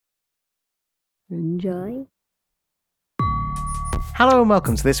Enjoy. Hello and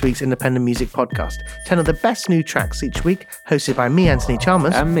welcome to this week's Independent Music Podcast. 10 of the best new tracks each week, hosted by me, Anthony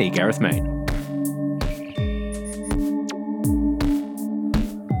Chalmers. And me, Gareth Main.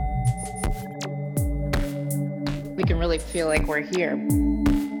 We can really feel like we're here.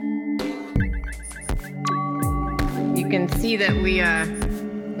 You can see that we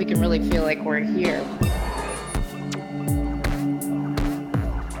can really feel like we're here.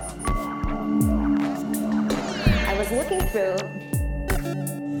 I was looking through,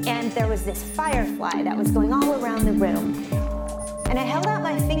 and there was this firefly that was going all around the room. And I held out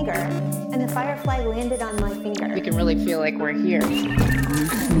my finger, and the firefly landed on my finger. We can really feel like we're here.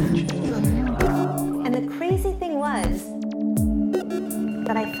 And the crazy thing was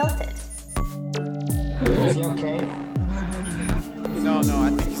that I felt it. Is he okay? No, I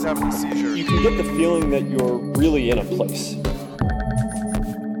think he's having a seizure. You can get the feeling that you're really in a place.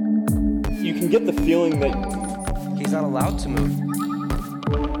 You can get the feeling that he's not allowed to move.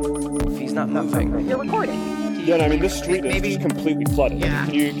 He's not moving. You're recording. Yeah, I mean, this street is Maybe. just completely flooded. Yeah.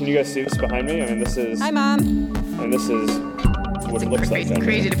 Can you guys see this behind me? I mean, this is... Hi, Mom. And this is what it looks like. It's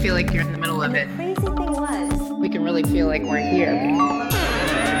crazy to feel like you're in the middle of it. The crazy thing was, We can really feel like we're here.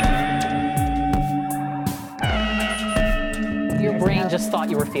 Your brain just thought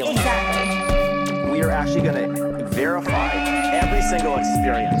you were feeling it. exactly, We are actually going to verify every single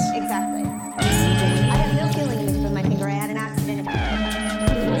experience. exactly. I have no feelings with my finger. I had an accident.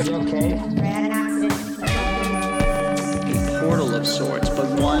 Is he okay? I had an accident. A portal of sorts, but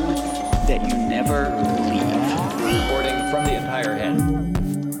one that you never leave. Recording from the entire head.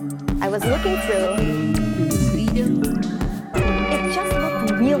 I was looking through. It just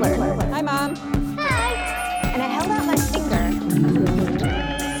looked realer. Hi, Mom. Hi. And I held out my finger.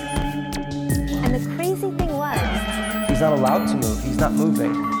 And the crazy thing was, He's not allowed to move. He's not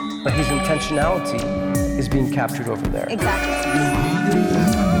moving. But his intentionality is being captured over there. exactly.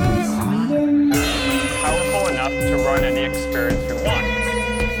 Powerful enough to run any experience you want.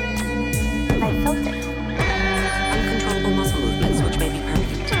 I felt it. Uncontrollable muscle movements, which may be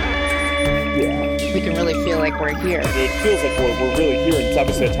permanent. We can really feel like we're here. It feels like we're really here, and it's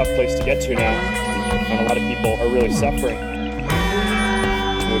obviously a tough place to get to now. And a lot of people are really suffering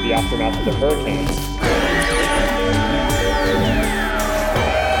with the aftermath of the hurricanes.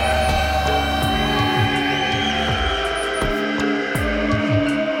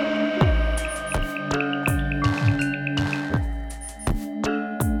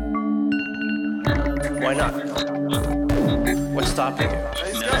 Why not? What's stopping you?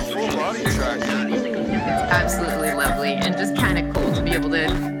 He's got full body traction. It's absolutely lovely and just kind of cool to be able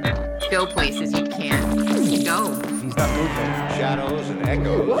to go places you can't go. He's not moving. Shadows and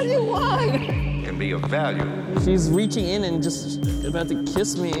echoes. What do you want? Can be of value She's reaching in and just about to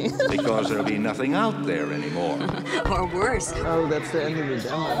kiss me. because there'll be nothing out there anymore. Or worse. Oh, that's the end of the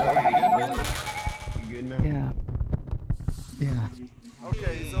demo. You good, man? Yeah,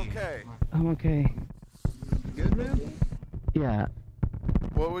 Okay, he's okay. I'm okay. Good, man? Yeah.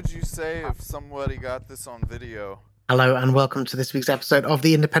 What would you say if somebody got this on video? Hello and welcome to this week's episode of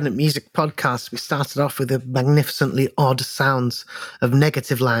the Independent Music Podcast. We started off with the magnificently odd sounds of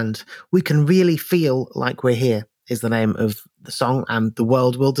Negativland. We Can Really Feel Like We're Here is the name of the song, and The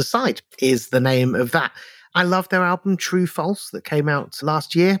World Will Decide is the name of that. I love their album True False that came out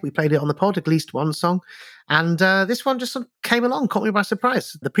last year. We played it on the pod, at least one song. And this one just sort of came along, caught me by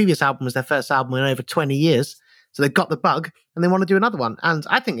surprise. The previous album was their first album in over 20 years. So they got the bug and they want to do another one. And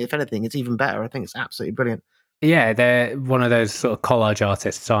I think, if anything, it's even better. I think it's absolutely brilliant. Yeah, they're one of those sort of collage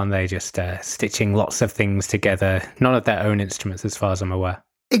artists, aren't they? Just stitching lots of things together. None of their own instruments, as far as I'm aware.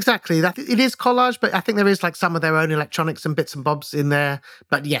 Exactly. That it is collage, but I think there is like some of their own electronics and bits and bobs in there.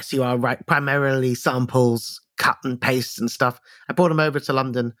 But yes, you are right. Primarily samples, cut and paste and stuff. I brought them over to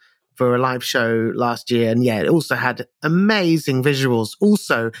London for a live show last year. And yeah, it also had amazing visuals.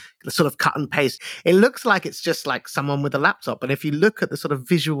 Also, the sort of cut and paste. It looks like it's just like someone with a laptop. But if you look at the sort of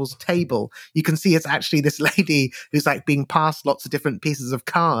visuals table, you can see it's actually this lady who's like being passed lots of different pieces of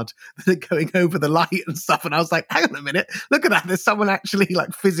card that are going over the light and stuff. And I was like, hang on a minute, look at that. There's someone actually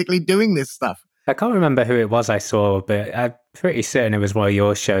like physically doing this stuff. I can't remember who it was I saw, but I'm pretty certain it was one of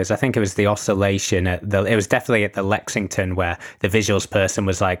your shows. I think it was the Oscillation it was definitely at the Lexington, where the visuals person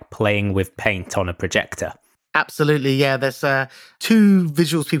was like playing with paint on a projector. Absolutely, yeah. There's two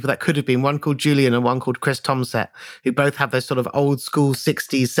visuals people that could have been, one called Julian and one called Chris Tomset, who both have those sort of old school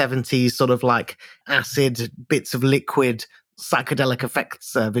 60s, 70s sort of like acid, bits of liquid, psychedelic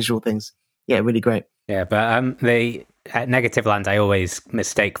effects, visual things. Yeah, really great. Yeah, but at Negativland, I always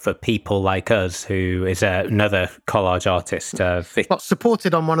mistake for People Like Us, who is another collage artist.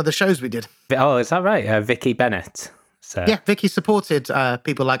 Supported on one of the shows we did. Oh, is that right? Vicky Bennett. So. Yeah, Vicky supported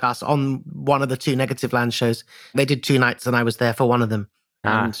People Like Us on one of the 2 Negativland shows. They did 2 nights and I was there for one of them.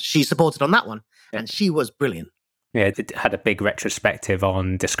 And she supported on that one. And she was brilliant. Yeah, it had a big retrospective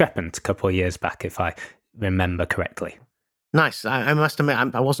on Discrepant a couple of years back, if I remember correctly. Nice. I must admit,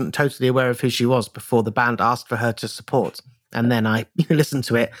 I wasn't totally aware of who she was before the band asked for her to support. And then I listened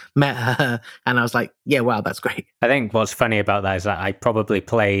to it, met her, and I was like, yeah, wow, that's great. I think what's funny about that is that I probably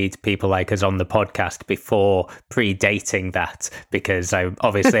played People Like Us on the podcast before predating that, because I'm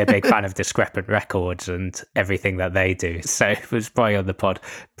obviously a big fan of Discrepant Records and everything that they do. So it was probably on the pod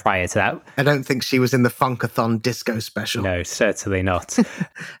prior to that. I don't think she was in the Funkathon disco special. No, certainly not.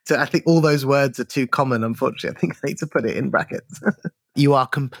 So I think all those words are too common, unfortunately. I think I need to put it in brackets. You are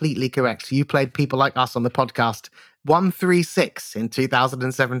completely correct. You played People Like Us on the podcast 136 in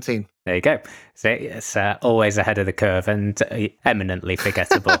 2017. There you go. So it's always ahead of the curve and eminently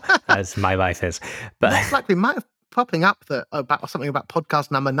forgettable, as my life is. But it's like we might have popping up about something about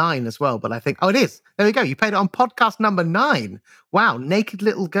podcast number 9 as well, but I think, it is. There we go. You played it on podcast number 9. Wow. Naked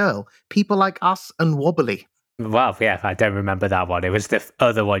Little Girl, People Like Us and Wobbly. Wow, yeah, I don't remember that one. It was the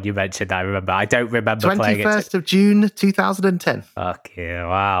other one you mentioned I remember. I don't remember playing it. 21st of June, 2010. Okay,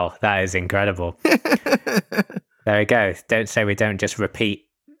 wow, that is incredible. There we go. Don't say we don't just repeat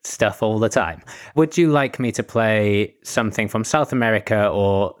stuff all the time. Would you like me to play something from South America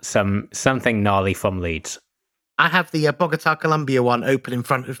or something gnarly from Leeds? I have the Bogota, Colombia one open in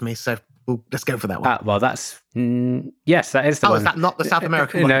front of me, so let's go for that one. Well, that's... yes, that is the one. Is that not the South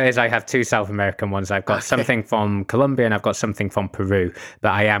American one? No, it is. I have 2 South American ones. I've got something from Colombia and I've got something from Peru,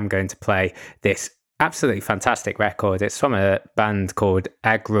 but I am going to play this absolutely fantastic record. It's from a band called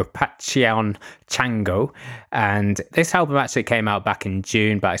Agrupación Chango, and this album actually came out back in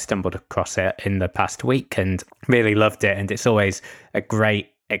June, but I stumbled across it in the past week and really loved it, and it's always a great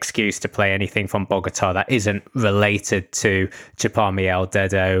excuse to play anything from Bogota that isn't related to Chapami El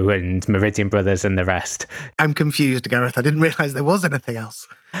Dedo and Meridian Brothers and the rest. I'm confused, Gareth. I didn't realise there was anything else.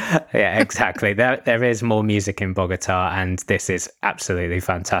 Yeah, exactly. There is more music in Bogota, and this is absolutely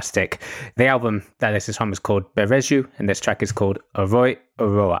fantastic. The album that this is from is called Bereju, and this track is called Arroy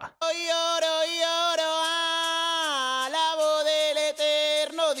Aroa.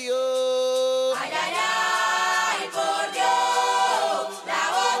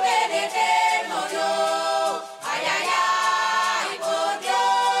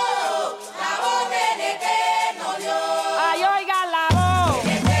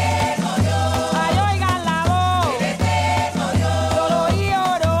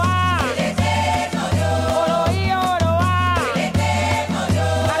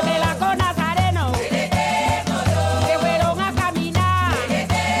 Darme la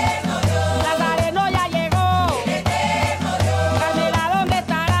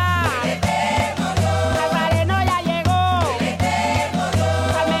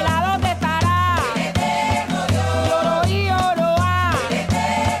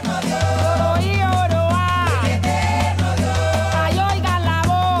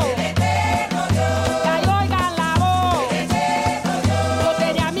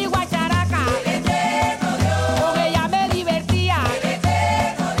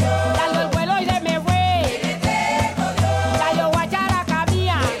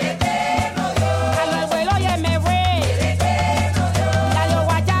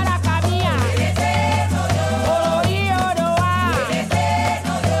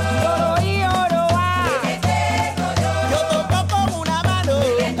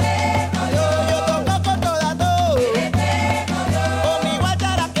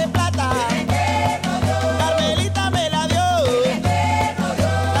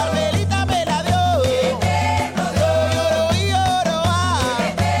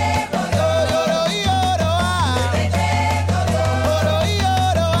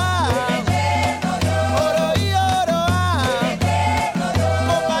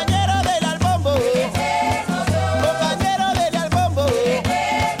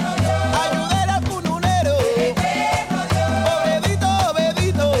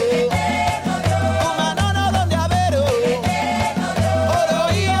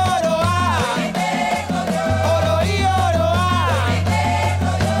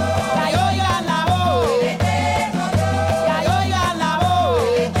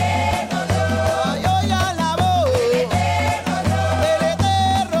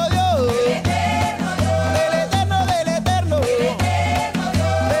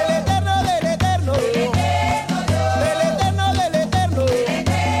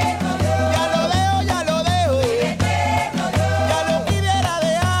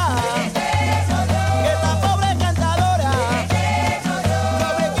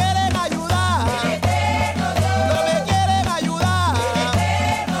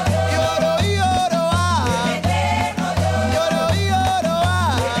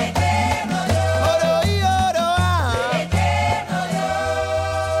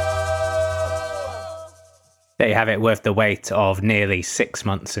There you have it, worth the wait of nearly 6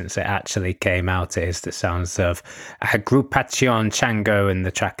 months since it actually came out. It is the sounds of Agrupacion Chango, and the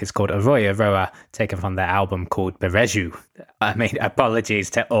track is called Arroyo Roa, taken from their album called Bereju. I mean,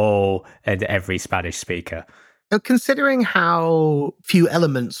 apologies to all and every Spanish speaker. Considering how few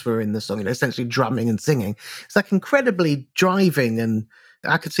elements were in the song, essentially drumming and singing, it's like incredibly driving, and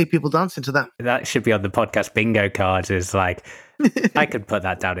I could see people dancing to that. That should be on the podcast bingo cards. Is like, I could put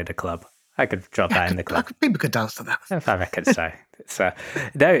that down in a club. I could drop that in the club. People could dance to that. I reckon so.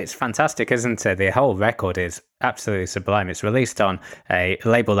 It's fantastic, isn't it? The whole record is absolutely sublime. It's released on a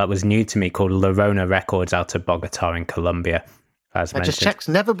label that was new to me called Lorona Records out of Bogota in Colombia. As mentioned. Just checks,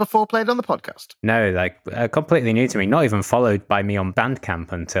 never before played on the podcast. No, completely new to me, not even followed by me on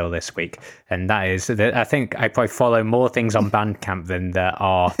Bandcamp until this week. And that is, I think I probably follow more things on Bandcamp than there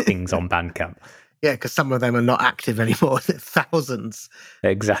are things on Bandcamp. Yeah, because some of them are not active anymore. Thousands.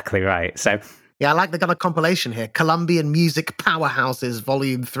 Exactly right. So, yeah, I like they got a compilation here, Colombian Music Powerhouses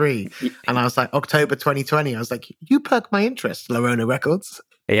Volume 3. And I was like, October 2020. I was like, you perk my interest, Lorona Records.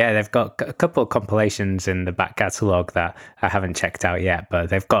 Yeah, they've got a couple of compilations in the back catalogue that I haven't checked out yet,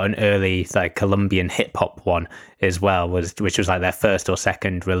 but they've got an early Colombian hip hop one as well, which was like their first or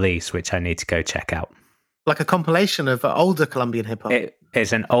second release, which I need to go check out. Like a compilation of older Colombian hip hop. It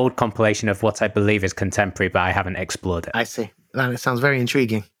is an old compilation of what I believe is contemporary, but I haven't explored it. I see. It sounds very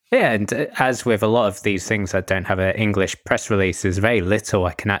intriguing. Yeah, and as with a lot of these things that don't have an English press release, there's very little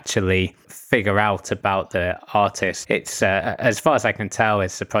I can actually figure out about the artist. It's, as far as I can tell,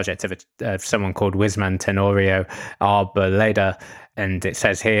 it's a project of someone called Wisman Tenorio Arboleda, and it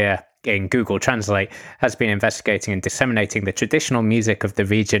says here in Google Translate, has been investigating and disseminating the traditional music of the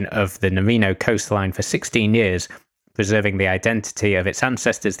region of the Nariño coastline for 16 years, preserving the identity of its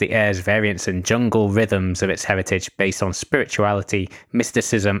ancestors, the airs, variants, and jungle rhythms of its heritage based on spirituality,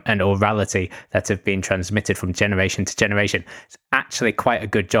 mysticism, and orality that have been transmitted from generation to generation. It's actually quite a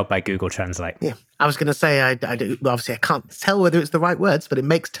good job by Google Translate. Yeah, I was going to say, I do, obviously I can't tell whether it's the right words, but it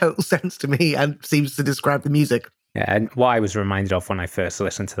makes total sense to me and seems to describe the music. Yeah, and what I was reminded of when I first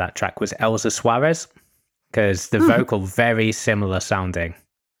listened to that track was Elza Suarez, because the vocal, very similar sounding.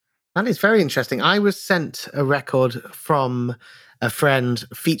 That is very interesting. I was sent a record from a friend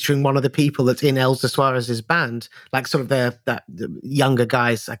featuring one of the people that's in Elza Suarez's band, like sort of the younger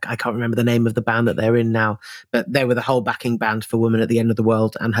guys. I can't remember the name of the band that they're in now, but they were the whole backing band for Woman at the End of the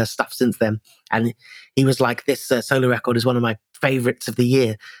World and her stuff since then. And he was like, this solo record is one of my favorites of the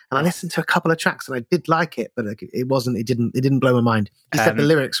year. And I listened to a couple of tracks and I did like it, but it didn't blow my mind. He said the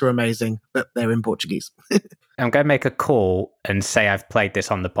lyrics were amazing, but they're in Portuguese. I'm going to make a call and say I've played this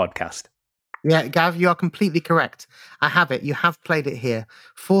on the podcast. Yeah, Gav, you are completely correct. I have it. You have played it here.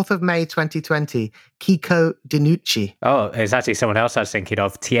 4th of May, 2020, Kiko Dinucci. Oh, it's actually someone else I was thinking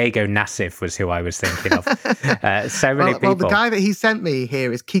of. Tiago Nassif was who I was thinking of. So many people. Well, the guy that he sent me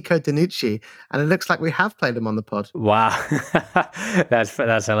here is Kiko Dinucci, and it looks like we have played him on the pod. Wow. that's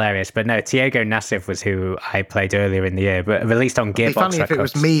hilarious. But no, Tiago Nassif was who I played earlier in the year, but released on Gearbox Records. It'd be funny if it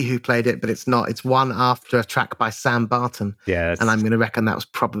was me who played it, but it's not. It's one after a track by Sam Barton. Yeah. And I'm going to reckon that was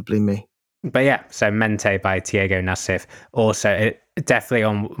probably me. But yeah, so Mente by Tiago Nassif. Also, definitely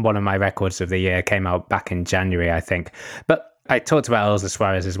on one of my records of the year, came out back in January, I think. But I talked about Elza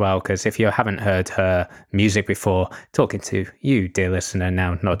Suarez as well, because if you haven't heard her music before, talking to you, dear listener,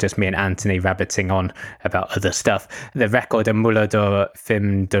 now, not just me and Anthony rabbiting on about other stuff, the record A Mulher do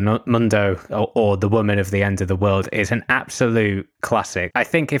Fim do Mundo, or The Woman of the End of the World, is an absolute classic. I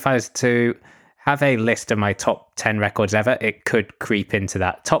think if I was to have a list of my top 10 records ever, it could creep into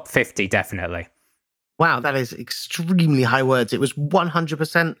that. Top 50, definitely. Wow, that is extremely high words. It was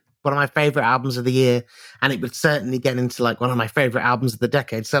 100% one of my favorite albums of the year, and it would certainly get into like one of my favorite albums of the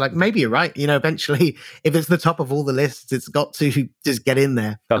decade. So like maybe you're right. Eventually, if it's the top of all the lists, it's got to just get in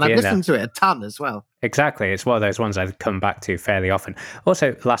there. And I've listened to it a ton as well. Exactly. It's one of those ones I come back to fairly often.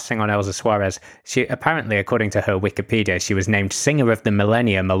 Also, last thing on Elza Suarez, she apparently, according to her Wikipedia, she was named Singer of the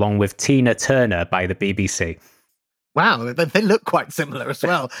Millennium along with Tina Turner by the BBC. Wow, they look quite similar as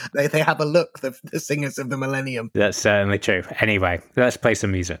well. They have a look, the singers of the millennium. That's certainly true. Anyway, let's play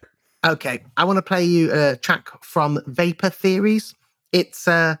some music. Okay, I want to play you a track from Vapor Theories. It's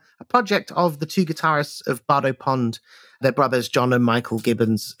a project of the two guitarists of Bardo Pond, their brothers John and Michael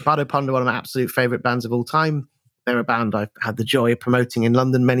Gibbons. Bardo Pond are one of my absolute favourite bands of all time. They're a band I've had the joy of promoting in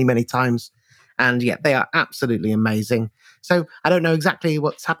London many, many times. And yeah, they are absolutely amazing. So I don't know exactly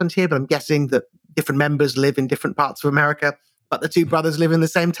what's happened here, but I'm guessing that different members live in different parts of America, but the two brothers live in the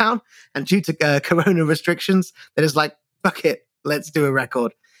same town. And due to corona restrictions, they're just like, fuck it, let's do a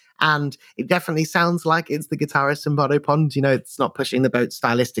record. And it definitely sounds like it's the guitarist in Bardo Pond. It's not pushing the boat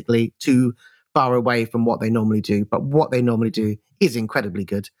stylistically too far away from what they normally do, but what they normally do is incredibly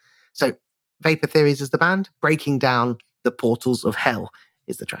good. So Vapor Theories is the band. Breaking Down the Portals of Hell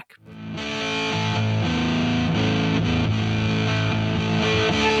is the track.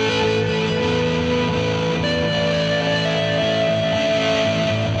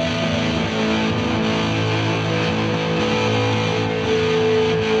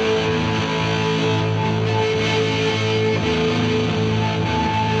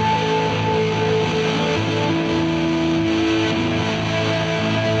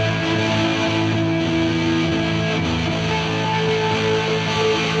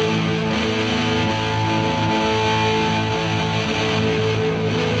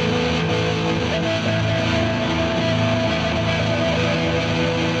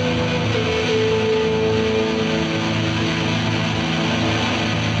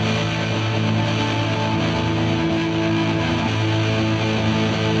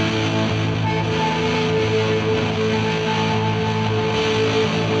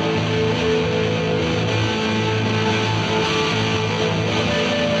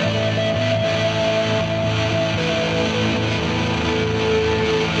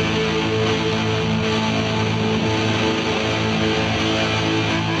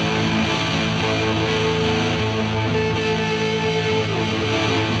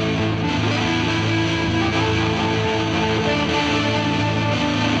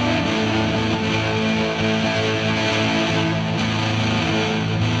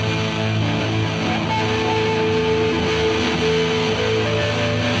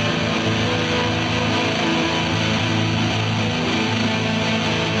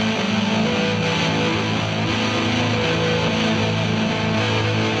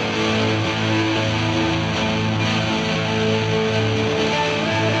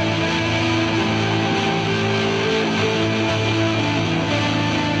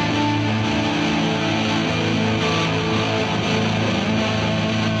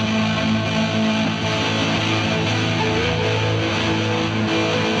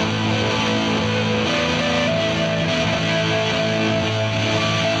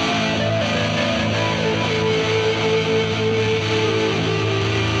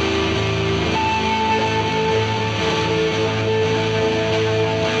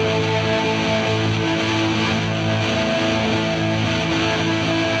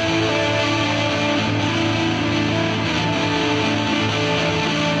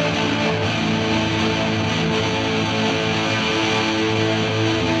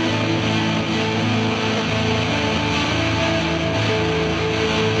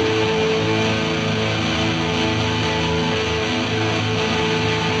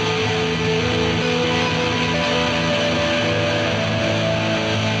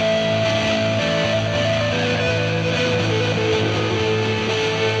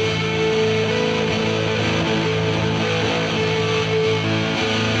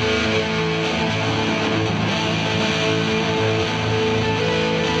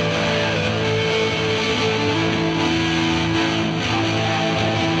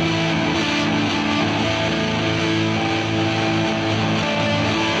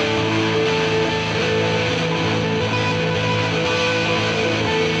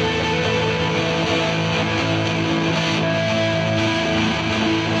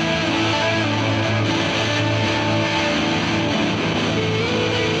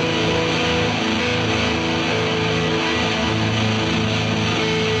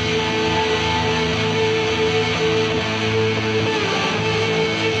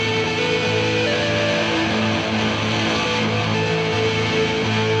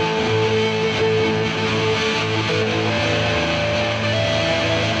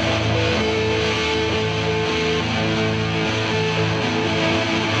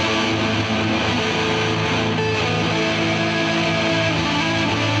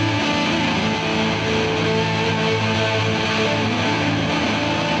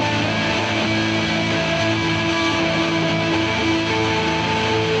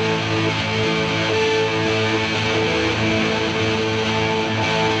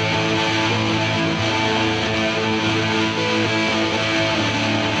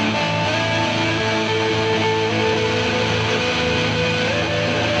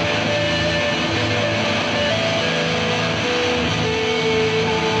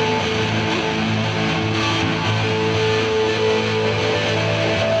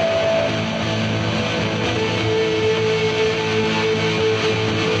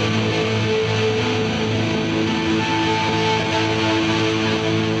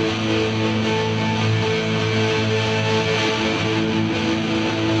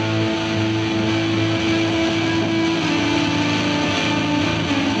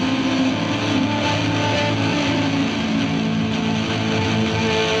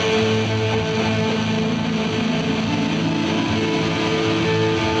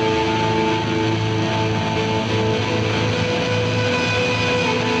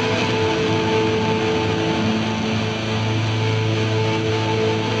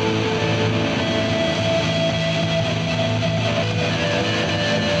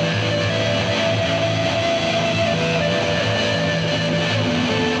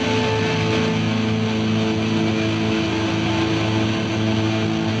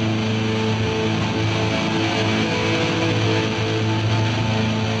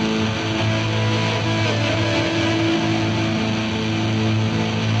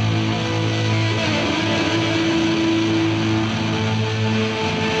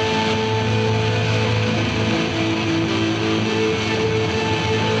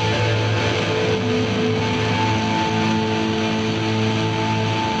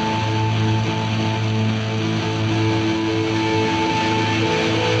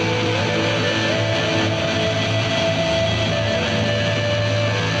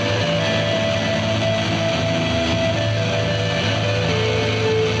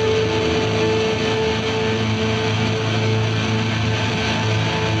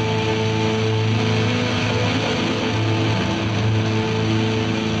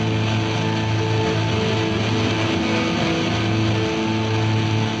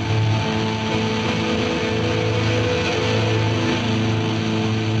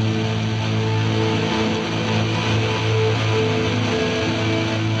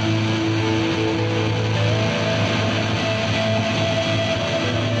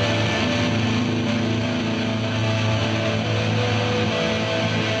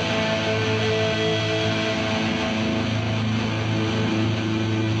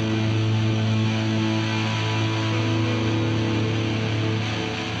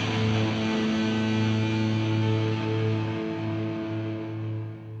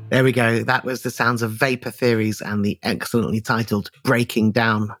 There we go. That was the sounds of Vapor Theories and the excellently titled Breaking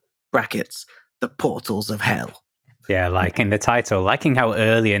Down brackets, The Portals of Hell. Yeah, liking the title, liking how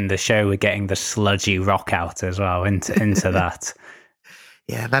early in the show we're getting the sludgy rock out as well into that.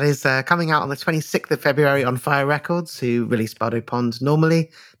 Yeah, that is coming out on the 26th of February on Fire Records, who released Bardo Pond.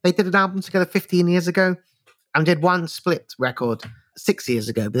 Normally, they did an album together 15 years ago and did one split record 6 years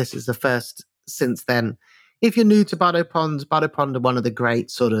ago. But this is the first since then. If you're new to Bardo Pond are one of the great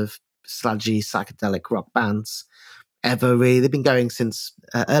sort of sludgy psychedelic rock bands ever, really. They've been going since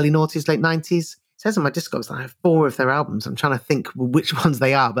early noughties, late 90s. It says on my Discogs that I have 4 of their albums. I'm trying to think which ones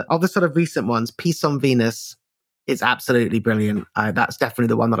they are. But of the sort of recent ones, Peace on Venus is absolutely brilliant. That's definitely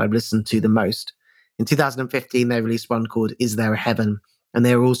the one that I've listened to the most. In 2015, they released one called Is There a Heaven? And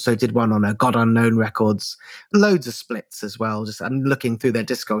they also did one on God Unknown Records. Loads of splits as well. I'm looking through their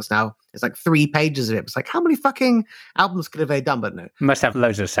Discogs now. It's like 3 pages of it. It's like, how many fucking albums could have they done? But no. Must have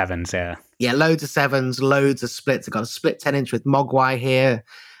loads of 7s, yeah. Yeah, loads of 7s, loads of splits. I've got a split 10-inch with Mogwai here,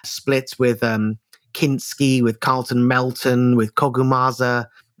 split with Kinski, with Carlton Melton, with Kogumaza.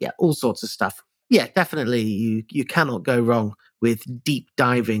 Yeah, all sorts of stuff. Yeah, definitely. You cannot go wrong with deep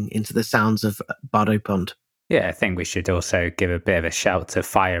diving into the sounds of Bardo Pond. Yeah, I think we should also give a bit of a shout to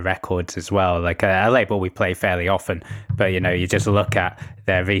Fire Records as well, like a label we play fairly often. But, you just look at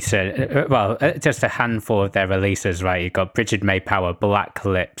their recent, just a handful of their releases, right? You've got Bridget Maypower, Black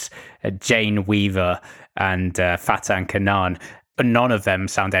Lips, Jane Weaver, and Fatan Kanan. None of them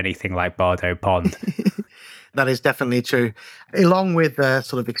sound anything like Bardo Pond. That is definitely true. Along with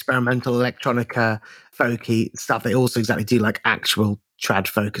sort of experimental electronica, folky stuff, they also exactly do like actual trad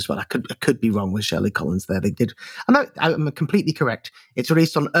folk as well. I could be wrong with Shirley Collins there. They did. I'm completely correct. It's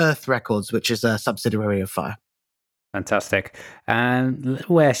released on Earth Records, which is a subsidiary of Fire. Fantastic. And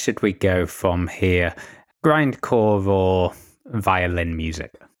where should we go from here? Grindcore or violin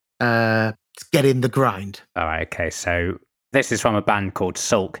music? Let's get in the grind. All right. Okay. So this is from a band called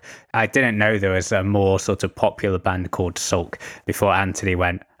Sulk. I didn't know there was a more sort of popular band called Sulk before Anthony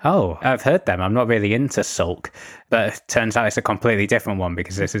went, oh, I've heard them. I'm not really into Sulk. But it turns out it's a completely different one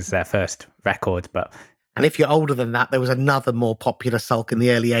because this is their first record. And if you're older than that, there was another more popular Sulk in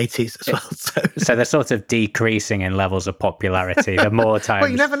the early 80s as well. So they're sort of decreasing in levels of popularity the more times.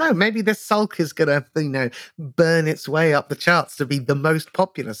 Well, you never know. Maybe this Sulk is going to, burn its way up the charts to be the most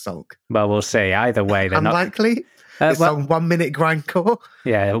popular Sulk. Well, we'll see. Either way, they're unlikely. It's on 1 minute grindcore.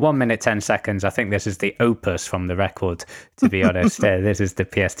 Yeah, 1 minute, 10 seconds. I think this is the opus from the record, to be honest. This is the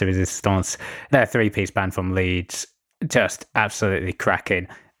pièce de résistance. They're a 3-piece band from Leeds. Just absolutely cracking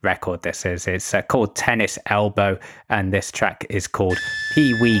record this is. It's called Tennis Elbow, and this track is called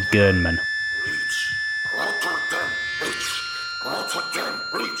Pee Wee Gurnman.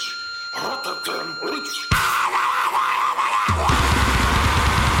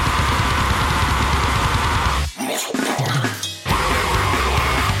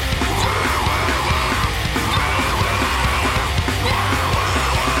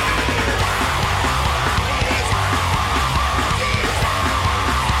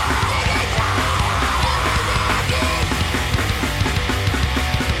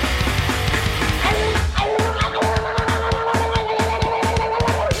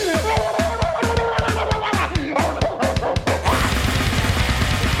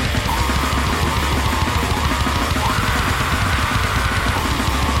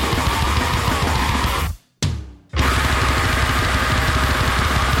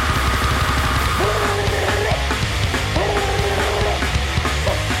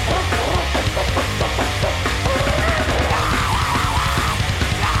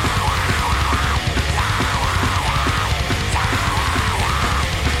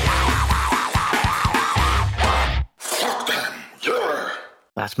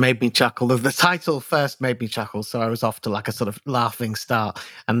 That's made me chuckle. The title first made me chuckle, so I was off to like a sort of laughing start,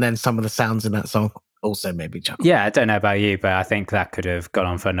 and then some of the sounds in that song also made me chuckle. Yeah, I don't know about you, but I think that could have gone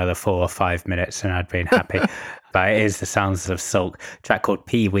on for another 4 or 5 minutes and I'd been happy. But it is the sounds of Sulk, a track called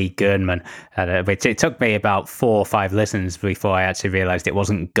Pee Wee Gurnman, which it took me about 4 or 5 listens before I actually realised it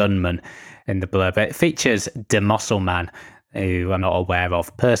wasn't Gunman in the blurb. It features The Muscle Man, who I'm not aware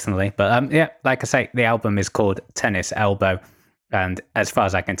of personally. But yeah, like I say, the album is called Tennis Elbow. And as far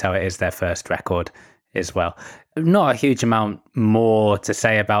as I can tell, it is their first record as well. Not a huge amount more to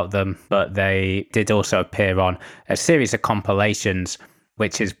say about them, but they did also appear on a series of compilations,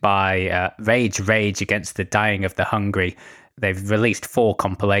 which is by Rage Against the Dying of the Hungry. They've released 4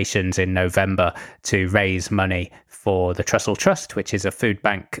 compilations in November to raise money for the Trussell Trust, which is a food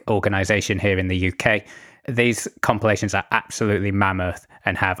bank organisation here in the UK. These compilations are absolutely mammoth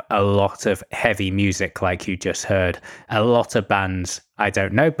and have a lot of heavy music, like you just heard. A lot of bands I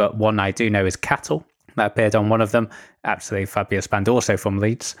don't know, but one I do know is Cattle. That appeared on one of them. Absolutely fabulous band, also from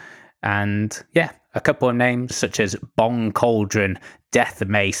Leeds. And yeah, a couple of names such as Bong Cauldron, Death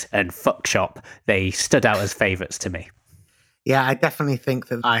Mace, and Fuck Shop. They stood out as favourites to me. Yeah, I definitely think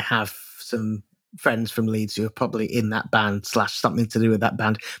that I have some friends from Leeds who are probably in that band / something to do with that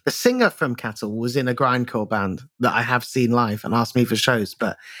band. The singer from Cattle was in a grindcore band that I have seen live and asked me for shows,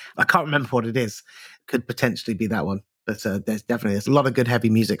 but I can't remember what it is. Could potentially be that one. But there's a lot of good heavy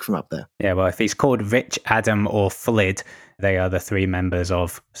music from up there. Yeah, well, if he's called Rich, Adam, or Flid, they are the 3 members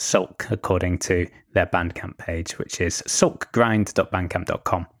of Sulk, according to their Bandcamp page, which is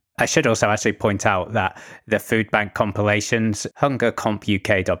sulkgrind.bandcamp.com. I should also actually point out that the Food Bank compilations,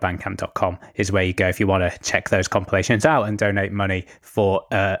 hungercompuk.bandcamp.com, is where you go if you want to check those compilations out and donate money for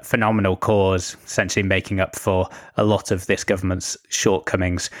a phenomenal cause, essentially making up for a lot of this government's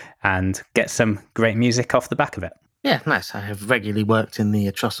shortcomings, and get some great music off the back of it. Yeah, nice. I have regularly worked in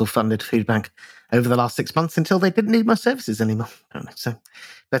the Trussell-funded food bank over the last 6 months until they didn't need my services anymore. So,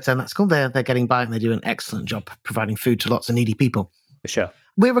 but that's cool. They're getting by and they do an excellent job providing food to lots of needy people. For sure.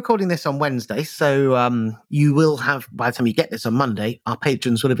 We're recording this on Wednesday, so you will have, by the time you get this on Monday, our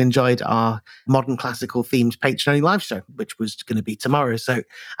patrons will have enjoyed our modern classical themed patron-only live show, which was going to be tomorrow. So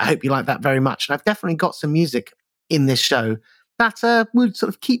I hope you like that very much. And I've definitely got some music in this show that would sort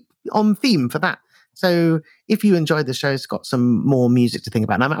of keep on theme for that. So if you enjoyed the show, it's got some more music to think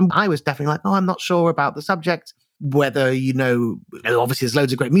about. And I was definitely like, I'm not sure about the subject, whether, obviously there's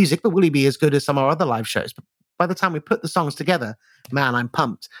loads of great music, but will he be as good as some of our other live shows? But by the time we put the songs together, man, I'm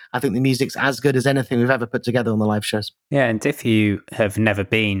pumped. I think the music's as good as anything we've ever put together on the live shows. Yeah, and if you have never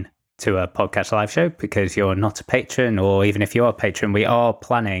been to a podcast live show because you're not a patron, or even if you are a patron, we are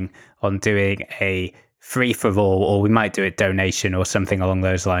planning on doing a free for all, or we might do a donation or something along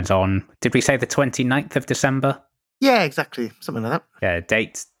those lines on, did we say the 29th of December? Yeah, exactly. Something like that. Yeah,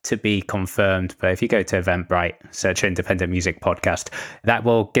 date to be confirmed. But if you go to Eventbrite, search Independent Music Podcast, that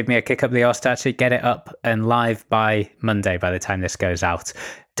will give me a kick up the arse to actually get it up and live by Monday by the time this goes out.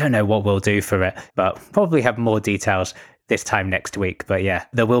 Don't know what we'll do for it, but probably have more details this time next week. But yeah,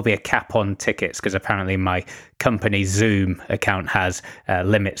 there will be a cap on tickets because apparently my company Zoom account has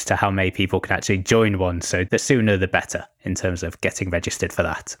limits to how many people can actually join one. So the sooner the better in terms of getting registered for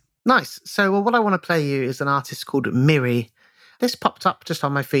that. Nice. So what I want to play you is an artist called Miri. This popped up just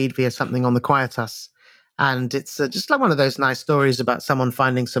on my feed via something on the Quietus. And it's just like one of those nice stories about someone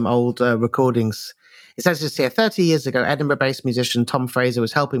finding some old recordings. It says just here, 30 years ago, Edinburgh-based musician Tom Fraser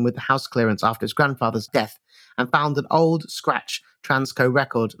was helping with the house clearance after his grandfather's death and found an old scratch Transco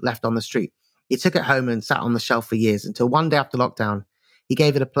record left on the street. He took it home and sat on the shelf for years until one day after lockdown, he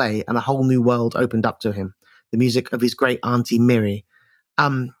gave it a play and a whole new world opened up to him. The music of his great auntie Miri.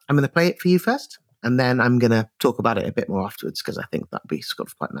 I'm going to play it for you first, and then I'm going to talk about it a bit more afterwards because I think that'd be sort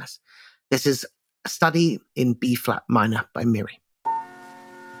of quite nice. This is A Study in B-flat minor by Miri.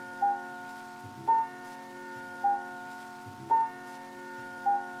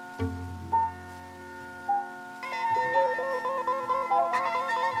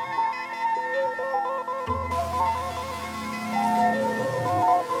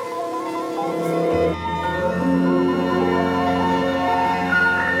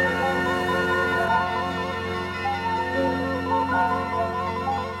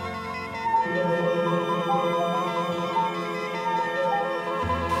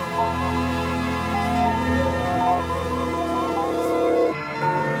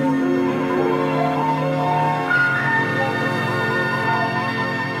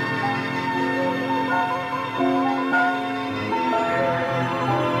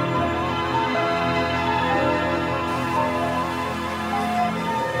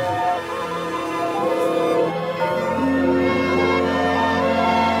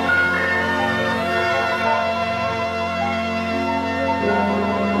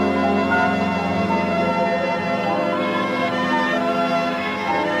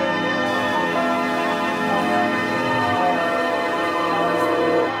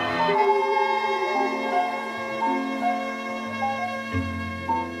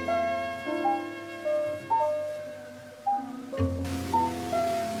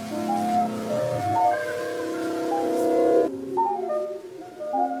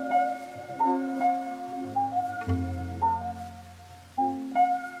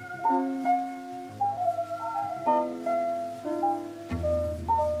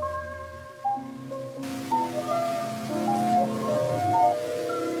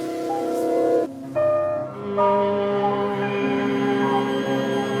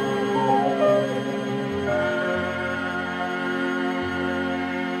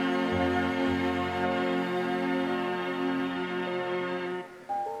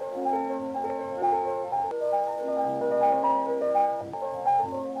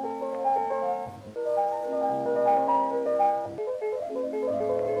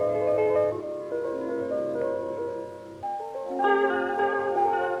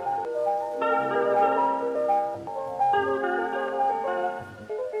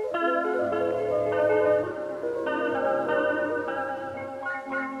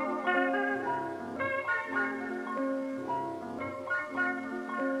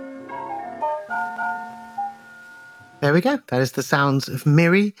 There we go. That is the sounds of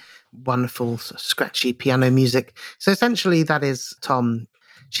Miri. Wonderful, sort of scratchy piano music. So essentially, that is Tom.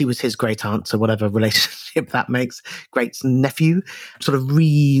 She was his great aunt, so whatever relationship that makes, great nephew, sort of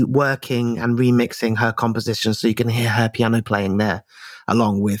reworking and remixing her composition so you can hear her piano playing there,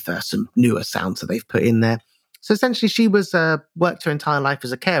 along with some newer sounds that they've put in there. So essentially, she was worked her entire life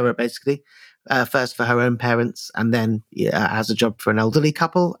as a carer, basically, first for her own parents and then as a job for an elderly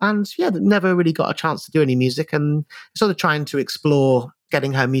couple. And never really got a chance to do any music, and sort of trying to explore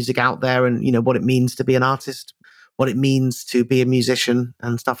getting her music out there and, what it means to be an artist, what it means to be a musician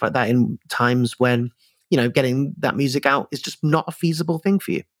and stuff like that in times when, getting that music out is just not a feasible thing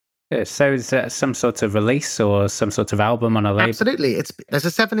for you. Yeah, so is that some sort of release or some sort of album on a label? Absolutely. There's a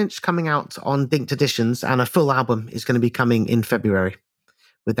 7-inch coming out on Dinked Editions, and a full album is going to be coming in February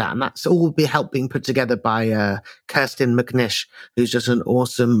with that. And that's all being put together by Kirsten McNish, who's just an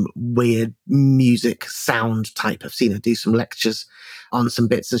awesome, weird music sound type. I've seen her do some lectures on some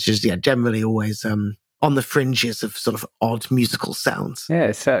bits, and she's generally always on the fringes of sort of odd musical sounds.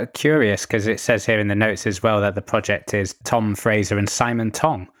 Yeah, it's curious because it says here in the notes as well that the project is Tom Fraser and Simon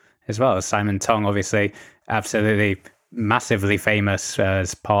Tong as well. Simon Tong, obviously, absolutely massively famous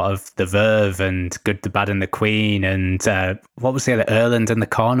as part of The Verve and Good, the Bad and the Queen, and what was the other, Erland and the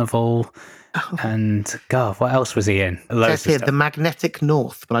Carnival, and God, what else was he in? It says here The Magnetic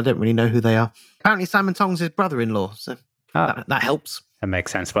North, but I don't really know who they are. Apparently Simon Tong's his brother-in-law, so that helps. That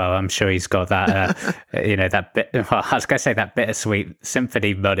makes sense. Well, I'm sure he's got that, that bit. Well, I was going to say that bittersweet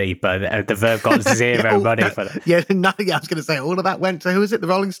symphony money, but The Verve got zero money for that. Yeah, nothing. I was going to say all of that went to, who was it? The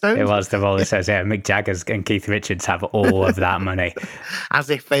Rolling Stones? It was the Rolling Stones. Yeah, Mick Jagger and Keith Richards have all of that money. As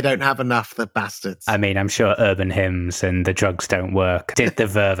if they don't have enough, the bastards. I mean, I'm sure Urban Hymns and The Drugs Don't Work did The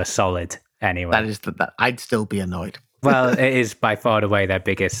Verve a solid anyway. That is that. I'd still be annoyed. Well, it is by far and away their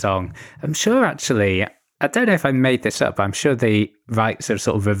biggest song. I'm sure, actually, I don't know if I made this up. I'm sure the rights have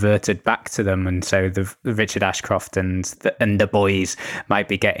sort of reverted back to them, and so the Richard Ashcroft and the boys might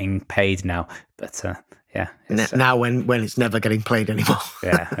be getting paid now. But now when it's never getting played anymore.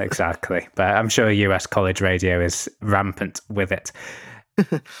 Yeah, exactly. But I'm sure US college radio is rampant with it.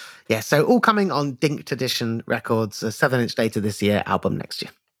 Yeah, so all coming on Dinked Edition Records, a 7-inch later this year, album next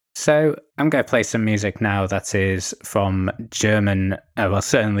year. So I'm going to play some music now that is from German,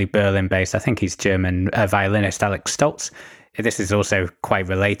 certainly Berlin-based, I think he's German, violinist Alex Stoltz. This is also quite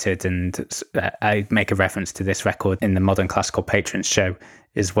related, and I make a reference to this record in the Modern Classical Patrons show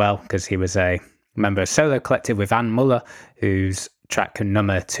as well, because he was a member of Solo Collective with Anne Muller, whose track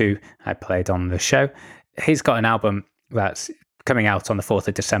number 2 I played on the show. He's got an album that's coming out on the 4th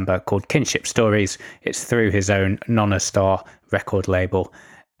of December called Kinship Stories. It's through his own Nonna Star record label.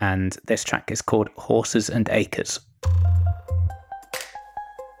 And this track is called Horses and Acres.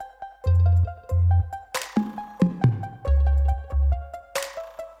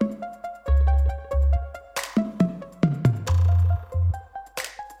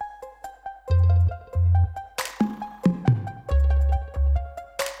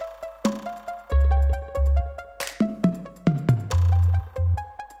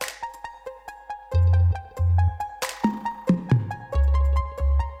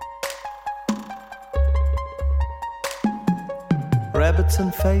 Rabbits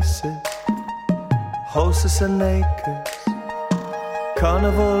and faces, horses and acres,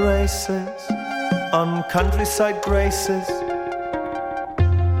 carnival races on countryside graces.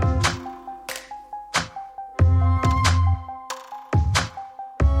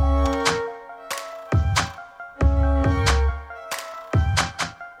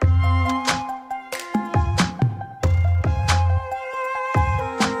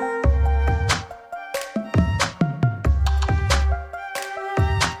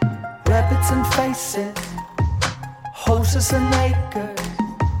 And faces, horses and acres,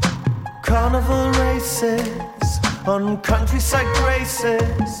 carnival races on countryside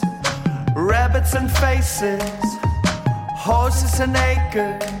graces. Rabbits and faces, horses and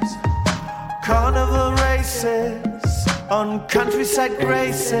acres, carnival races on countryside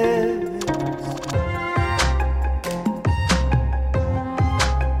graces.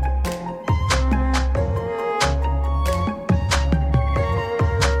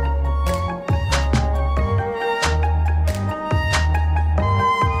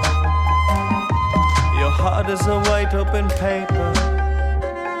 As a white open paper.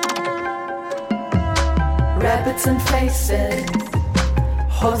 Rabbits and faces,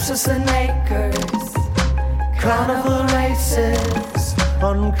 horses and acres, carnival races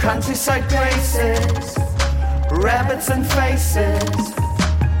on countryside graces. Rabbits and faces,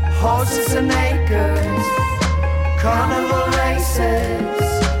 horses and acres, carnival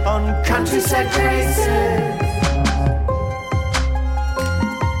races on countryside graces.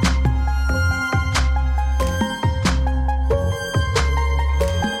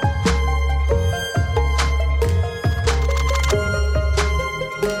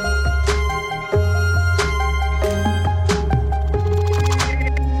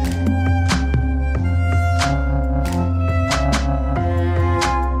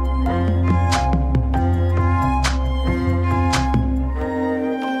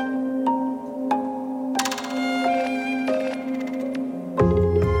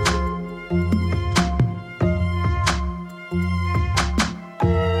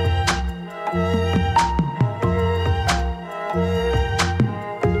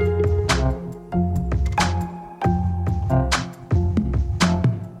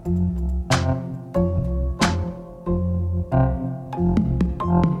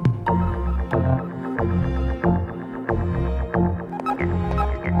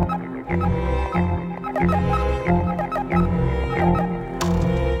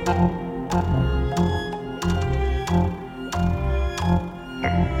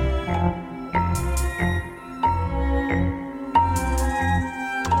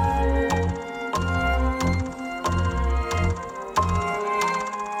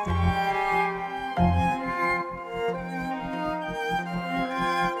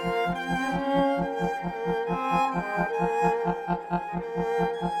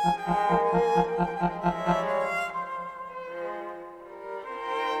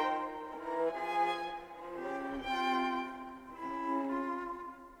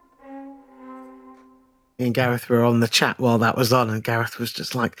 Me and Gareth were on the chat while that was on, and Gareth was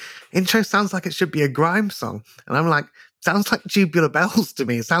just like, intro sounds like it should be a grime song. And I'm like, sounds like Tubular Bells to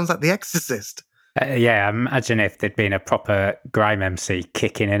me. It sounds like The Exorcist. Yeah, imagine if there'd been a proper grime MC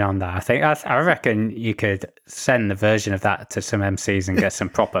kicking in on that. I reckon you could send the version of that to some MCs and get some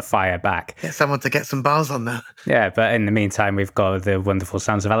proper fire back. Get someone to get some bars on that. Yeah, but in the meantime, we've got the wonderful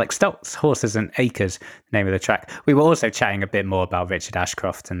sounds of Alex Stoltz, Horses and Acres, name of the track. We were also chatting a bit more about Richard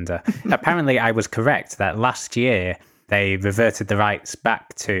Ashcroft, and apparently I was correct that last year they reverted the rights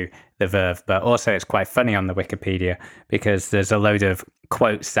back to the Verve, but also it's quite funny on the Wikipedia because there's a load of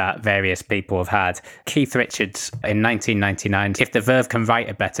quotes that various people have had. Keith Richards in 1999, if the Verve can write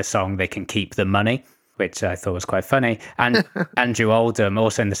a better song, they can keep the money, which I thought was quite funny. And Andrew Oldham,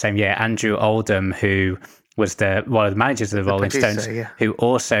 also in the same year, Andrew Oldham, who was one of the managers of the Rolling Stones, who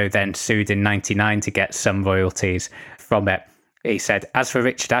also then sued in 99 to get some royalties from it. He said, as for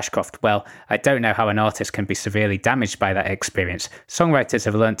Richard Ashcroft, well, I don't know how an artist can be severely damaged by that experience. Songwriters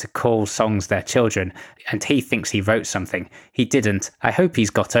have learned to call songs their children, and he thinks he wrote something. He didn't. I hope he's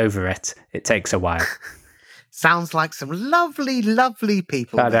got over it. It takes a while. Sounds like some lovely, lovely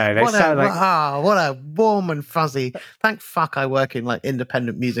people. I know, what a warm and fuzzy. Thank fuck I work in like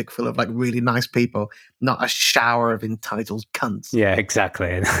independent music full of like really nice people, not a shower of entitled cunts. Yeah,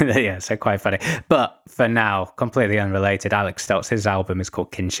 exactly. Yeah, so quite funny. But for now, completely unrelated, Alex Stoltz, his album is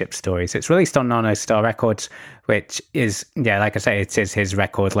called Kinship Stories. It's released on Nono Star Records, which is, yeah, like I say, it is his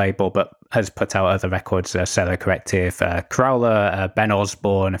record label, but has put out other records, Cello Corrective, Crowler, Ben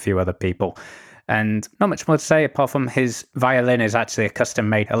Osborne, a few other people. And not much more to say apart from his violin is actually a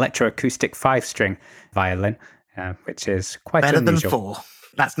custom-made electroacoustic 5-string violin, which is quite better unusual. than 4.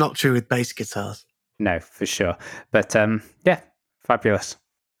 That's not true with bass guitars. No, for sure. But yeah, fabulous.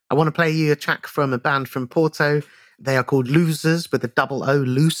 I want to play you a track from a band from Porto. They are called Losers with a double O,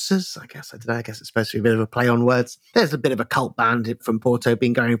 Losers. I guess it's supposed to be a bit of a play on words. There's a bit of a cult band from Porto,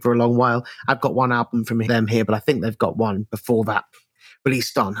 been going for a long while. I've got one album from them here, but I think they've got one before that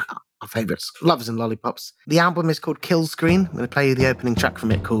released on our favourites, Lovers and Lollipops. The album is called Kill Screen. I'm going to play you the opening track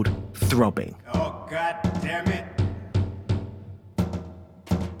from it called Throbbing. Oh, God damn it.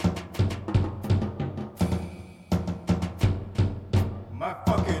 My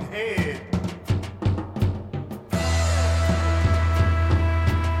fucking head.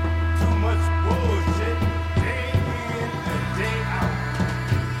 Too much bullshit, day in and day out.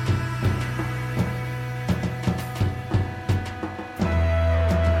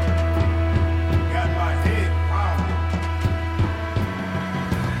 Got my head pounded.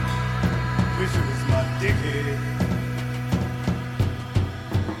 Wish it was my dickhead.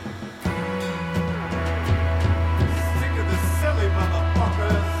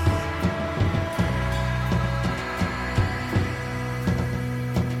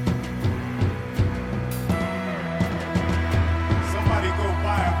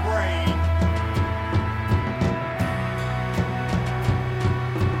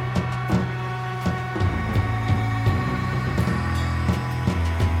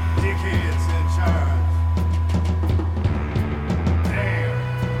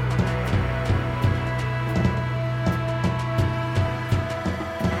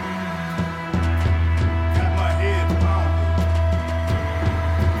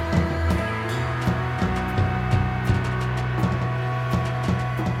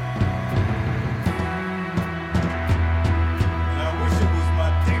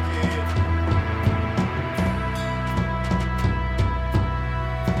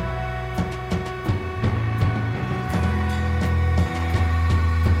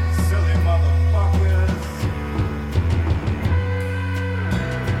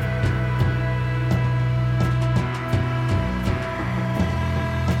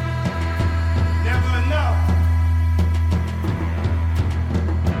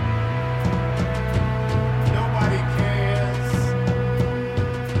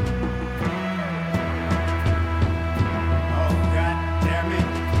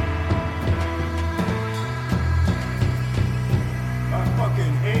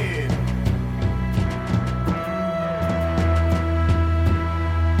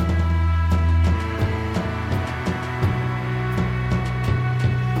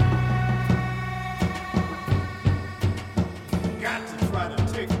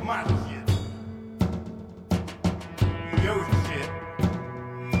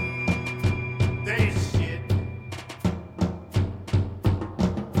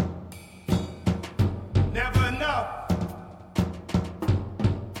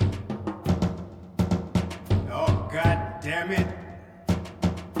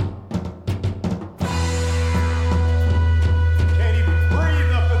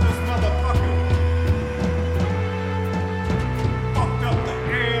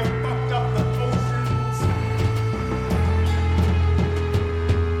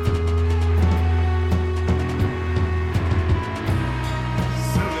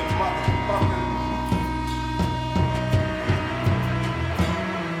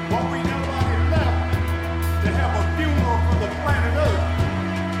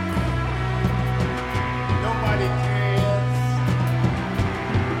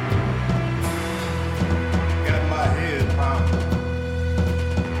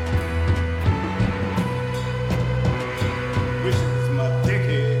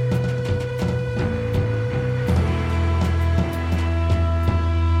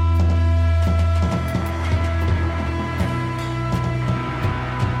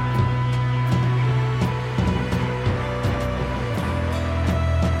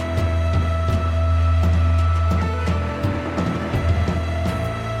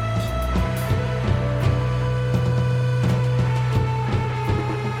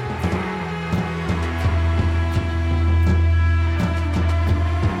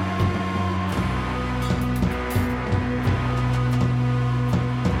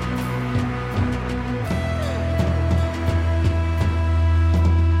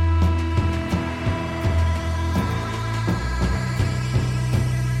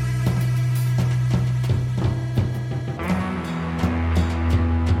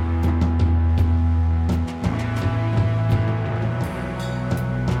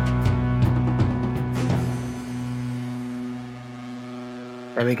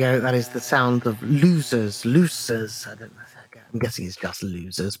 we go. That is the sound of Losers. I don't know. I'm guessing it's just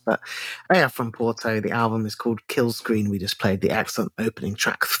Losers, but they are from Porto. The album is called Kill Screen. We just played the excellent opening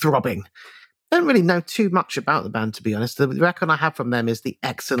track, Throbbing. Don't really know too much about the band, to be honest. The record I have from them is the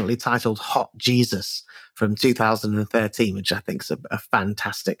excellently titled Hot Jesus from 2013, which I think is a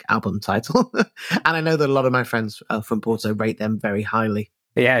fantastic album title. And I know that a lot of my friends from Porto rate them very highly.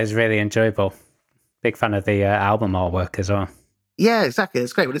 Yeah, it's really enjoyable. Big fan of the album artwork as well. Yeah, exactly.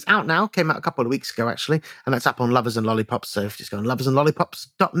 It's great. Well, it's out now. Came out a couple of weeks ago, actually. And that's up on Lovers and Lollipops. So if you just go on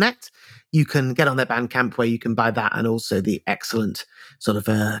loversandlollipops.net, you can get on their Bandcamp where you can buy that and also the excellent sort of,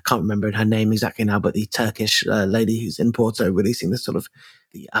 can't remember her name exactly now, but the Turkish lady who's in Porto releasing this sort of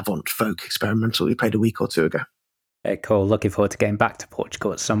the avant folk experimental we played a week or two ago. Very cool. Looking forward to getting back to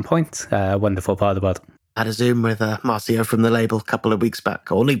Portugal at some point. Wonderful part of the world. Had a Zoom with Marcio from the label a couple of weeks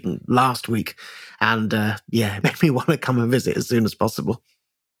back, or even last week. And it made me want to come and visit as soon as possible.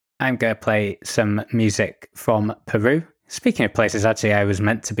 I'm going to play some music from Peru. Speaking of places, actually, I was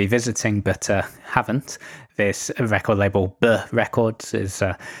meant to be visiting, but haven't. This record label, B Records, is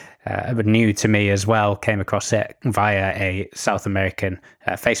new to me as well. Came across it via a South American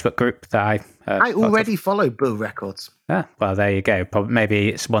Facebook group that I already follow B Records. Ah, well, there you go. Maybe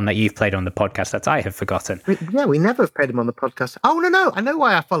it's one that you've played on the podcast that I have forgotten. Yeah, we never have played him on the podcast. Oh, no. I know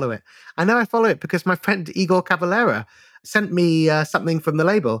why I follow it. I know I follow it because my friend Igor Cavalera sent me something from the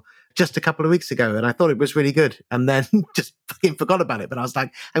label just a couple of weeks ago, and I thought it was really good, and then just fucking forgot about it. But I was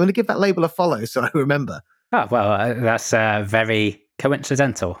like, I'm going to give that label a follow so I remember. Oh, well, that's very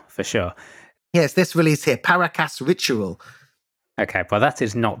coincidental, for sure. Yes, this release here, Paracas Ritual. Okay, well, that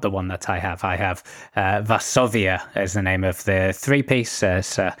is not the one that I have. I have Varsovia as the name of the three-piece.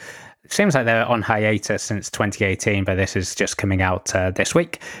 It seems like they're on hiatus since 2018, but this is just coming out this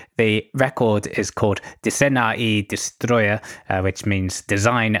week. The record is called Diseña y Destruye, which means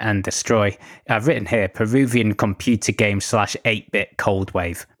design and destroy. I've written here, Peruvian computer game / 8-bit cold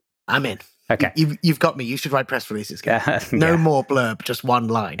wave. I'm in. Okay. You've got me. You should write press releases. No more blurb, just one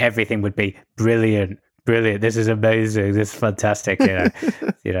line. Everything would be brilliant. This is amazing. This is fantastic. That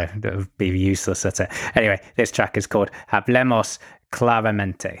would be useless at it. Anyway, this track is called Hablemos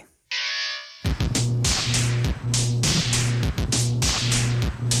Claramente.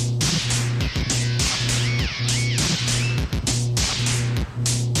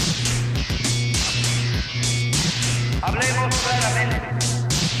 Hablemos claramente.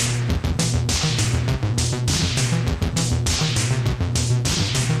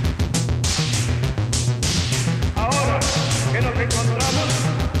 Ahora que nos encontramos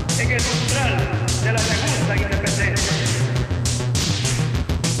en el umbral de la segunda independencia.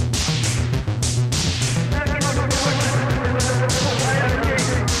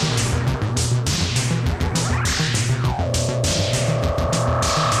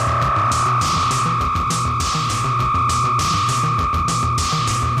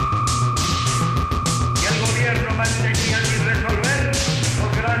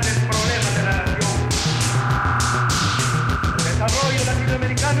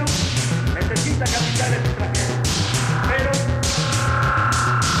 Necesita capitales extranjeros. Pero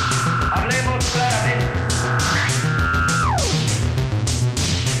hablemos claramente.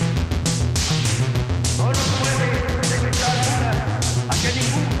 No nos puede limitar una hacia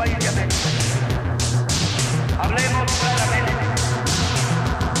ningún país de América. Hablemos claramente.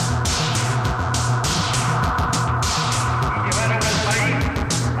 Y llevaron al país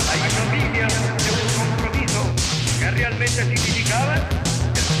a la ignominia de un compromiso que realmente significaba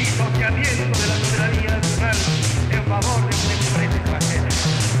disociamiento de la soberanía nacional en favor de una empresa extranjera.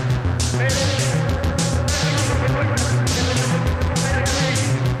 Pero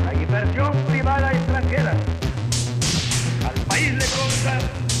la inversión privada extranjera. Al país le consta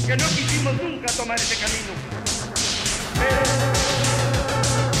que no quisimos nunca tomar ese camino. Pero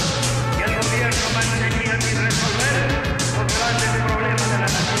que el gobierno mantenía sin resolver los grandes problemas de la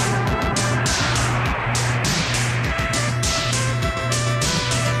nación.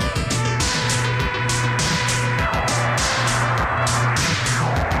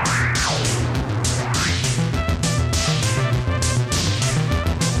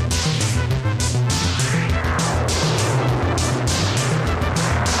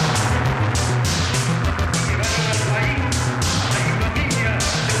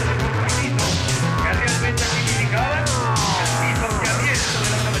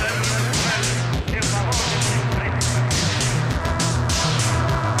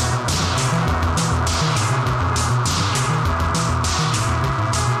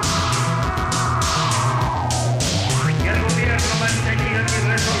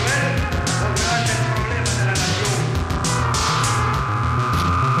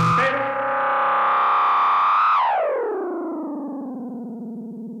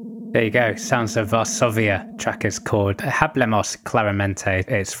 There you go. Sounds of Varsovia. Track is called Hablemos Claramente.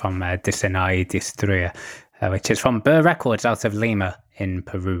 It's from Diseñar y Destruir, which is from Burr Records out of Lima in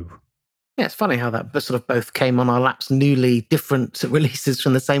Peru. Yeah, it's funny how that sort of both came on our laps, newly different releases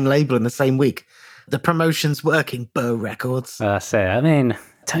from the same label in the same week. The promotion's working, Burr Records. That's it. I mean, I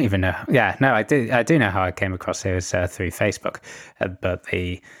don't even know. Yeah, no, I do know how I came across it. It was through Facebook, but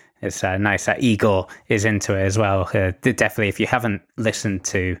it's nice that Igor is into it as well. Definitely, if you haven't listened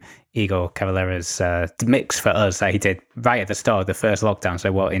to Igor Cavalera's mix for us that he did right at the start of the first lockdown,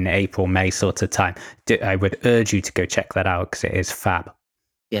 so in April, May sort of time, I would urge you to go check that out because it is fab.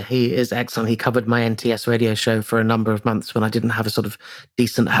 Yeah, he is excellent. He covered my NTS radio show for a number of months when I didn't have a sort of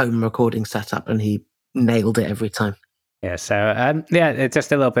decent home recording setup, and he nailed it every time. Yeah, so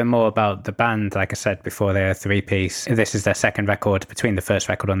just a little bit more about the band. Like I said before, they're a three-piece. This is their second record. Between the first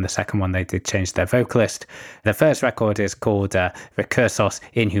record and the second one, they did change their vocalist. The first record is called Recursos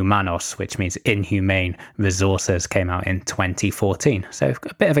Inhumanos, which means inhumane resources, came out in 2014. So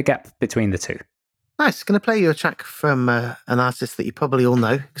a bit of a gap between the two. Nice. Going to play you a track from an artist that you probably all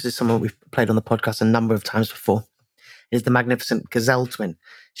know, because it's someone we've played on the podcast a number of times before. Is the magnificent Gazelle Twin.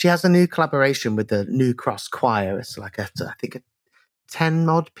 She has a new collaboration with the New Cross Choir. It's like I think a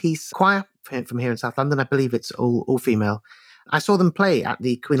 10-odd piece choir from here in South London. I believe it's all female. I saw them play at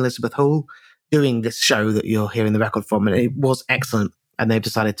the Queen Elizabeth Hall doing this show that you're hearing the record from, and it was excellent. And they've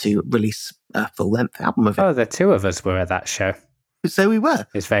decided to release a full-length album of it. Oh, the two of us were at that show. So we were.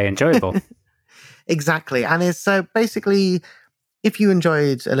 It's very enjoyable. Exactly. And it's basically, if you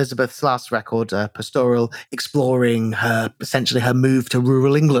enjoyed Elizabeth's last record, Pastoral, exploring essentially her move to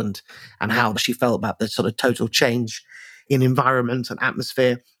rural England and how she felt about the sort of total change in environment and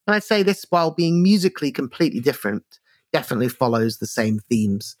atmosphere. And I'd say this, while being musically completely different, definitely follows the same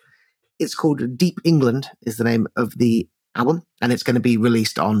themes. It's called Deep England is the name of the album, and it's going to be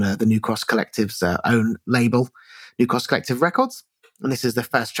released on the New Cross Collective's own label, New Cross Collective Records. And this is the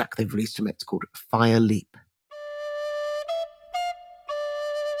first track they've released from it. It's called Fire Leap.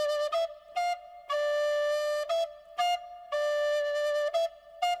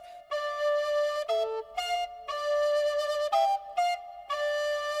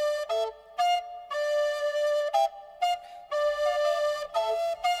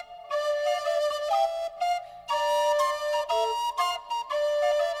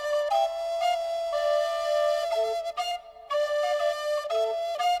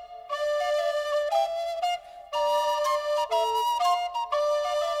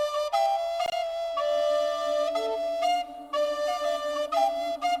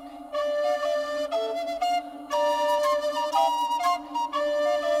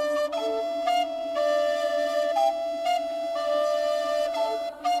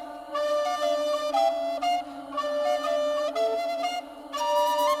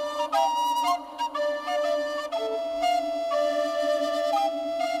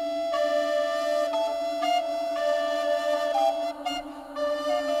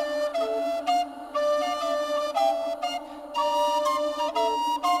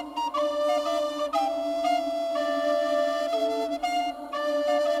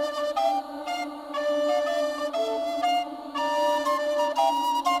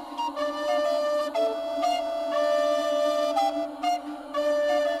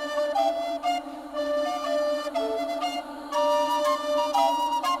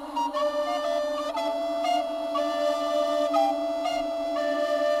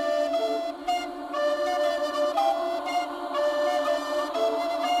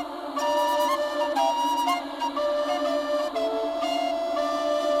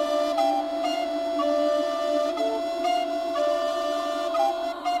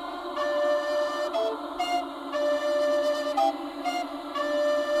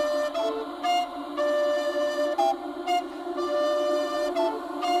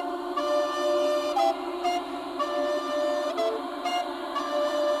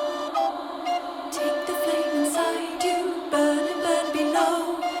 Take the flame inside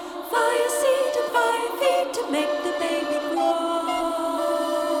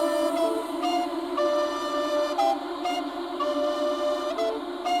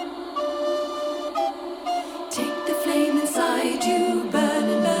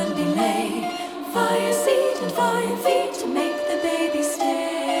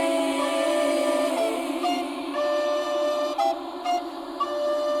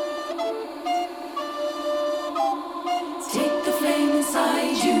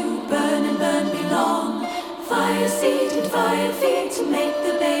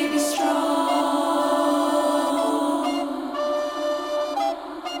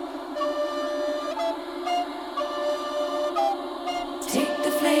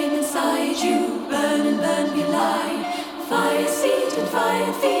inside you, burn and burn me lie. Fire seed and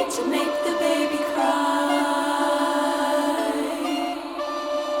fire feet to make the baby cry.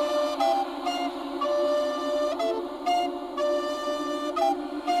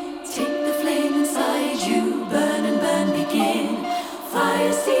 Take the flame inside you, burn and burn begin.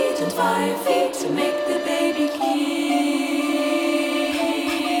 Fire seed and fire feet to make the baby king.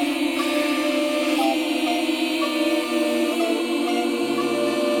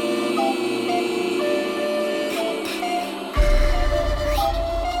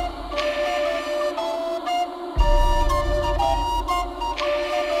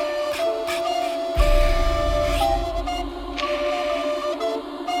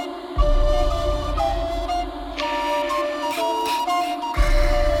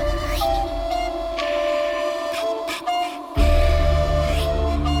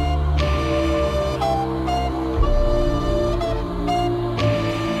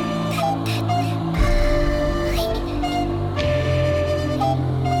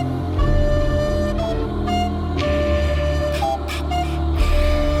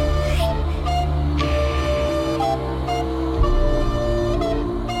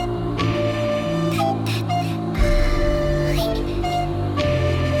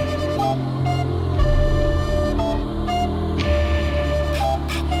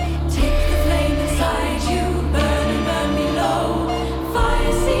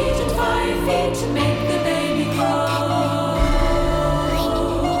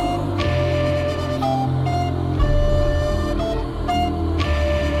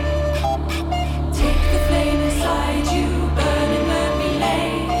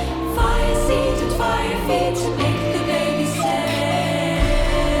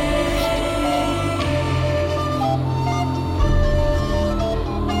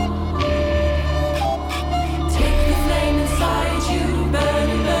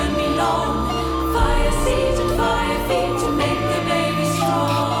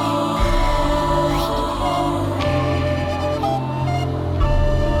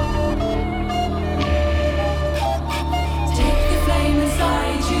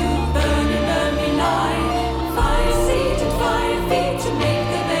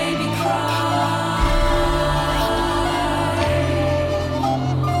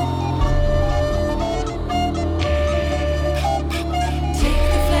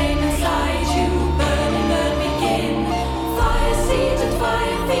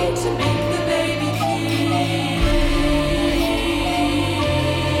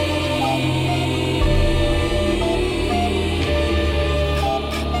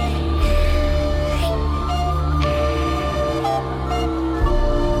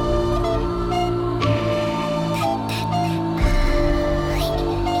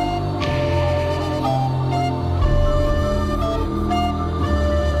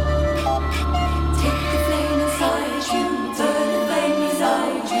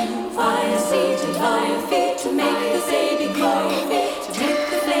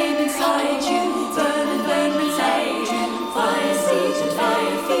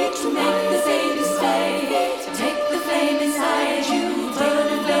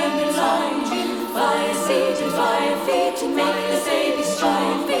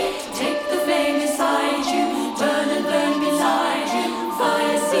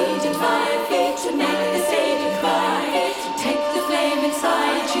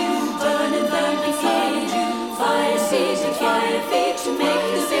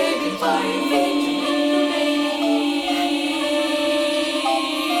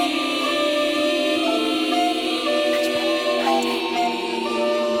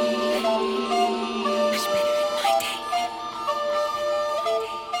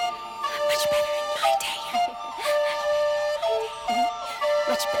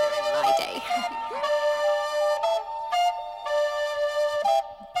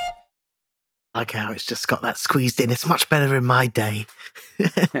 Like how it's just got that squeezed in. It's much better in my day.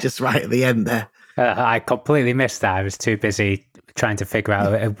 Just right at the end there. I completely missed that. I was too busy trying to figure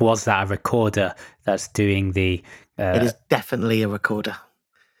out, was that a recorder that's doing the... it is definitely a recorder.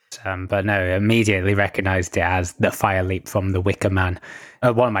 But no, immediately recognised it as the Fire Leap from The Wicker Man.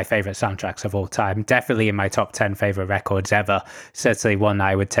 One of my favourite soundtracks of all time. Definitely in my top 10 favourite records ever. Certainly one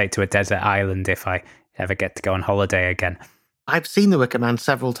I would take to a desert island if I ever get to go on holiday again. I've seen The Wicker Man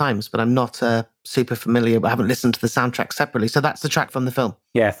several times, but I'm not super familiar. I haven't listened to the soundtrack separately. So that's the track from the film.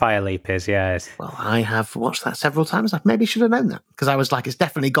 Yeah, Fire Leap is, yeah. Well, I have watched that several times. I maybe should have known that because I was like, it's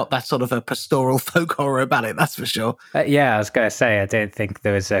definitely got that sort of a pastoral folk horror about it. That's for sure. Yeah, I was going to say, I don't think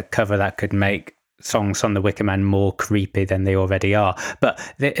there was a cover that could make songs on The Wicker Man more creepy than they already are. But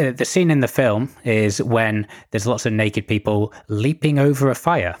the scene in the film is when there's lots of naked people leaping over a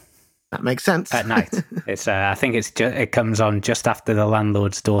fire. That makes sense. At night. It's I think it comes on just after The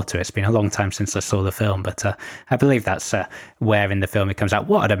Landlord's Daughter. It's been a long time since I saw the film, but I believe that's where in the film it comes out.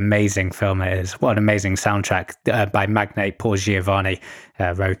 What an amazing film it is. What an amazing soundtrack by magnate Paul Giovanni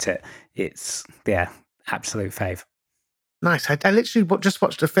wrote it. It's, absolute fave. Nice. I literally just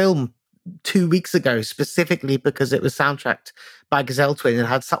watched a film 2 weeks ago specifically because it was soundtracked by Gazelle Twin and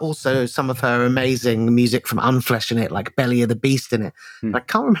had also some of her amazing music from Unflesh in it, like Belly of the Beast in it. I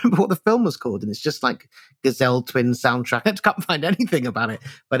can't remember what the film was called, and it's just like Gazelle Twin soundtrack. I can't find anything about it,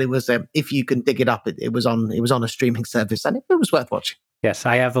 but it was if you can dig it up, it was on a streaming service, and it was worth watching. Yes,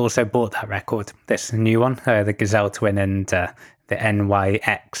 I have also bought that record, this new one, the Gazelle Twin and the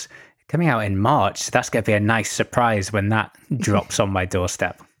NYX, coming out in March. So that's going to be a nice surprise when that drops on my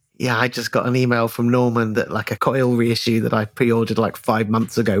doorstep. Yeah, I just got an email from Norman that like a Coil reissue that I pre-ordered like 5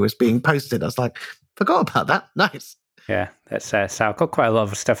 months ago was being posted. I was like, forgot about that. Nice. Yeah, that's so I've got quite a lot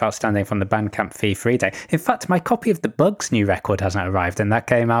of stuff outstanding from the Bandcamp Fee Free Day. In fact, my copy of the Bugs new record hasn't arrived, and that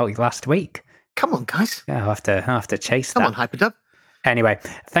came out last week. Come on, guys. Yeah, I'll have to chase Come that. on, Hype It Up. Anyway,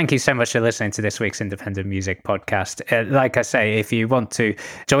 thank you so much for listening to this week's Independent Music Podcast. Like I say, if you want to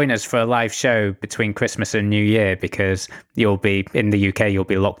join us for a live show between Christmas and New Year, because you'll be in the UK, you'll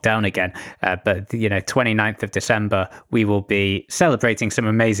be locked down again. But 29th of December, we will be celebrating some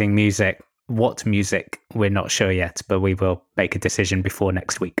amazing music. What music, we're not sure yet, but we will make a decision before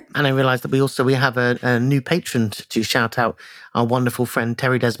next week. And I realised that we have a new patron to shout out, our wonderful friend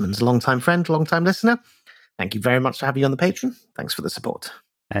Terry Desmonds, a long-time friend, long-time listener. Thank you very much for having you on the Patreon. Thanks for the support.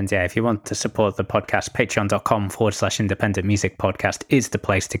 And if you want to support the podcast, patreon.com/independent music podcast is the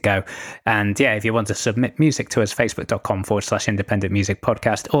place to go. And if you want to submit music to us, facebook.com/independent music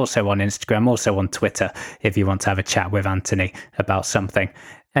podcast, also on Instagram, also on Twitter, if you want to have a chat with Anthony about something.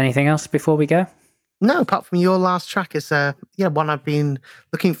 Anything else before we go? No, apart from your last track is one I've been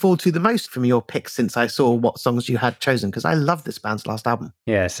looking forward to the most from your picks since I saw what songs you had chosen, because I love this band's last album.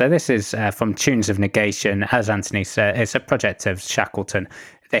 Yeah, so this is from Tunes of Negation. As Anthony said, it's a project of Shackleton.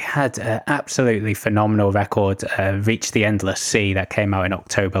 They had an absolutely phenomenal record, Reach the Endless Sea, that came out in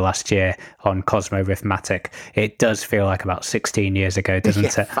October last year on Cosmo Rhythmatic. It does feel like about 16 years ago, doesn't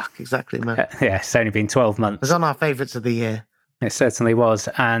it? Fuck, exactly, man. It's only been 12 months. It was on our favourites of the year. It certainly was.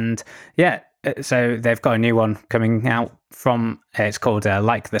 And so they've got a new one coming out it's called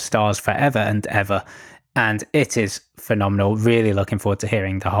Like the Stars Forever and Ever. And it is phenomenal. Really looking forward to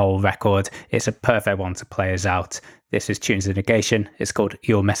hearing the whole record. It's a perfect one to play us out. This is Tunes of Negation. It's called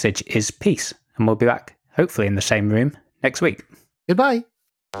Your Message is Peace. And we'll be back, hopefully in the same room, next week. Goodbye.